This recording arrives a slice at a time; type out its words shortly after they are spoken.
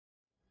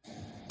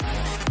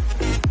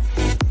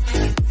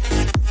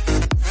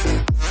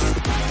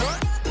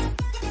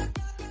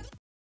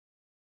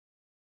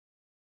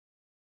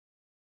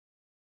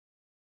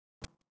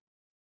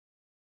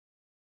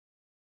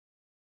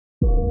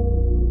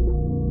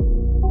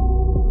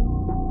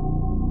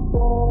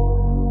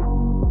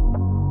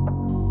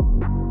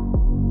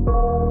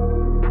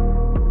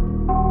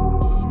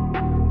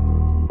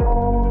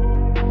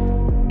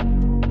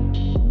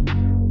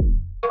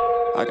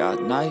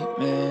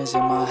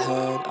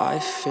I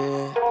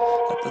fear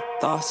that the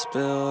thoughts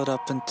build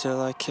up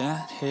until I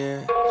can't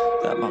hear,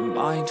 that my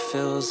mind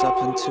fills up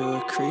into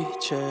a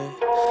creature,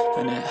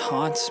 and it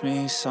haunts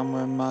me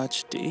somewhere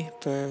much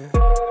deeper.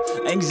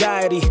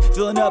 Anxiety,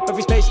 filling up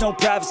every space, no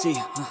privacy.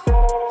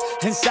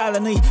 And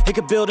silently, it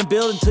could build and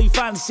build until you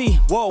finally see,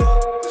 whoa,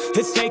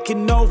 it's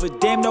taking over,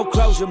 damn, no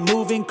closure,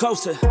 moving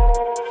closer.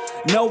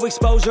 No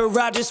exposure,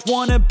 I just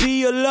wanna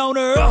be a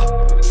loner.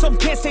 Some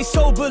can't stay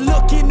sober,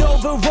 looking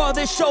over all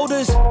their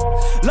shoulders,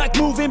 like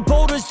moving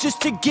boulders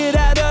just to get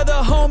out of the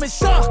home. It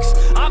sucks,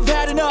 I've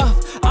had enough,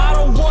 I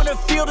don't wanna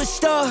feel the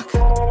stuck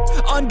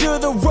under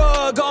the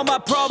rug, all my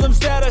problems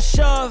that I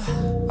shove.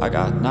 I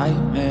got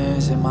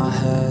nightmares in my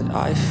head,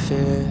 I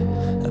fear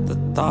that the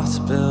thoughts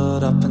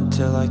build up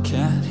until I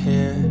can't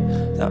hear,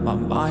 that my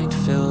mind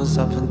fills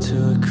up into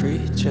a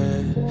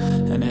creature,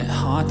 and it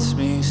haunts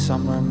me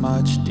somewhere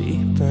much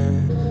deeper.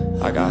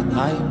 I got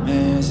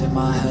nightmares in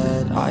my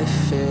head, I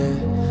fear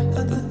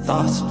that the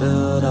thoughts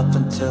build up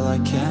until I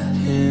can't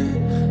hear,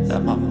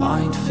 that my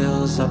mind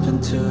fills up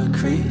into a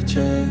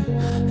creature,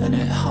 and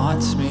it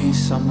haunts me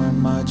somewhere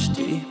much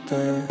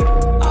deeper.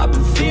 I've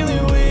been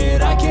feeling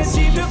weird, I can't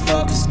seem to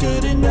focus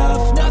good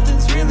enough,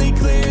 nothing's really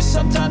clear,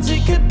 sometimes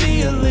it could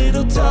be a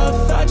little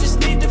tough. I just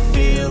need to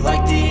feel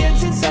like the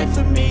end's in sight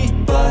for me,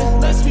 but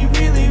let's be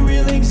really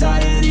real,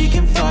 anxiety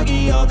can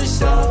foggy all this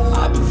stuff.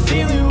 I've been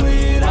feeling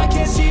weird, I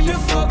can't seem to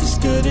focus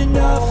good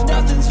enough,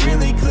 nothing's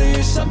really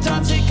clear,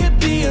 sometimes it could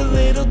be a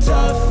little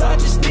tough. I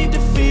just need to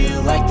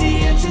feel like the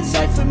end's in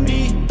sight for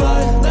me,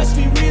 but let's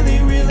be really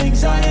real,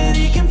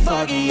 anxiety can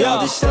foggy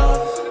all this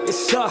stuff. It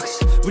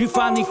sucks when you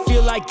finally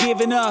feel like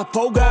giving up.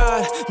 Oh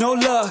God, no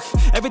luck,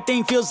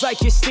 everything feels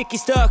like you're sticky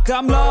stuck.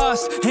 I'm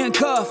lost,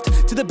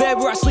 handcuffed to the bed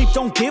where I sleep,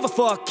 don't give a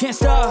fuck. Can't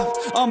stop,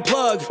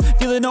 unplug,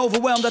 feeling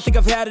overwhelmed, I think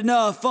I've had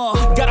enough.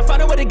 Gotta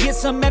find a way to get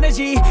some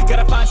energy,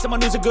 gotta find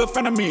someone who's a good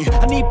friend of me.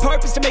 I need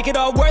purpose to make it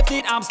all worth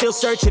it, I'm still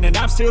searching and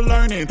I'm still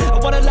learning. I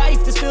want a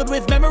life that's filled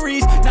with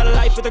memories, not a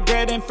life with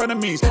regret and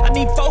frenemies. I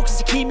need focus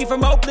to keep me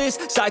from hopeless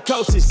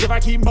psychosis if I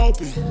keep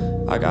moping.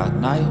 I got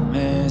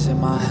nightmares in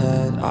my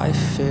head, I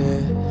fear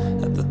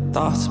that the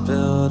thoughts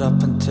build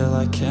up until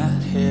I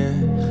can't hear,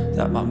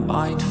 that my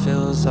mind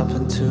fills up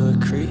into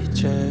a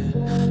creature,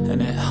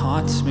 and it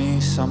haunts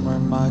me somewhere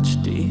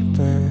much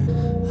deeper.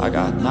 I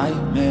got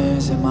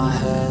nightmares in my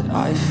head,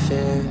 I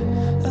fear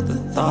that the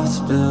thoughts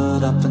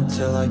build up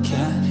until I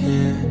can't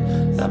hear,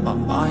 that my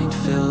mind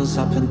fills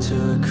up into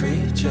a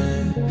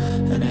creature,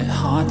 and it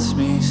haunts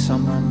me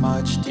somewhere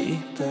much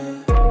deeper.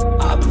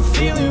 I've been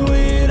feeling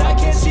weird, I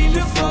can't seem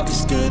to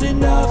focus good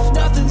enough,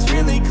 nothing's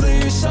really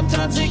clear,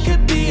 sometimes it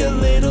could be a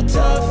little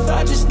tough.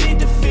 I just need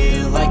to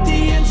feel like the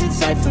end's in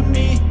sight for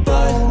me,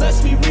 but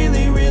let's be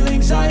really real,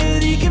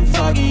 anxiety can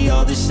foggy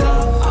all this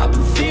stuff. I've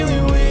been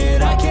feeling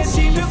weird, I can't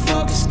seem to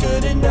focus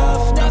good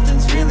enough,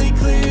 nothing's really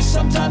clear,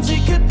 sometimes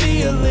it could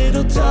be a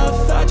little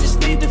tough. I just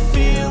need to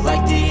feel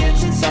like the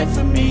end's in sight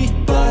for me,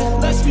 but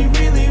let's be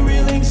really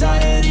real,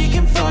 anxiety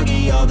can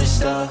foggy all this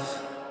stuff.